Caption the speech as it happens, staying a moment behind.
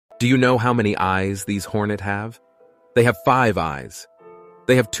Do you know how many eyes these hornet have? They have 5 eyes.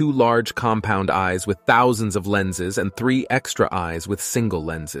 They have 2 large compound eyes with thousands of lenses and 3 extra eyes with single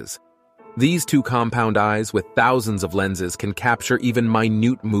lenses. These 2 compound eyes with thousands of lenses can capture even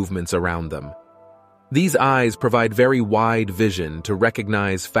minute movements around them. These eyes provide very wide vision to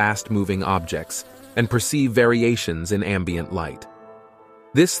recognize fast-moving objects and perceive variations in ambient light.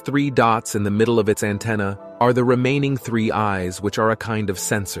 This 3 dots in the middle of its antenna are the remaining 3 eyes, which are a kind of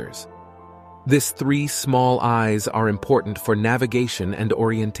sensors. These 3 small eyes are important for navigation and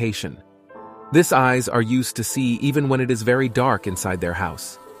orientation. These eyes are used to see even when it is very dark inside their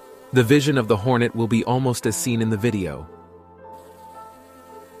house. The vision of the hornet will be almost as seen in the video.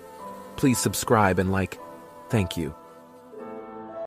 Please subscribe and like. Thank you.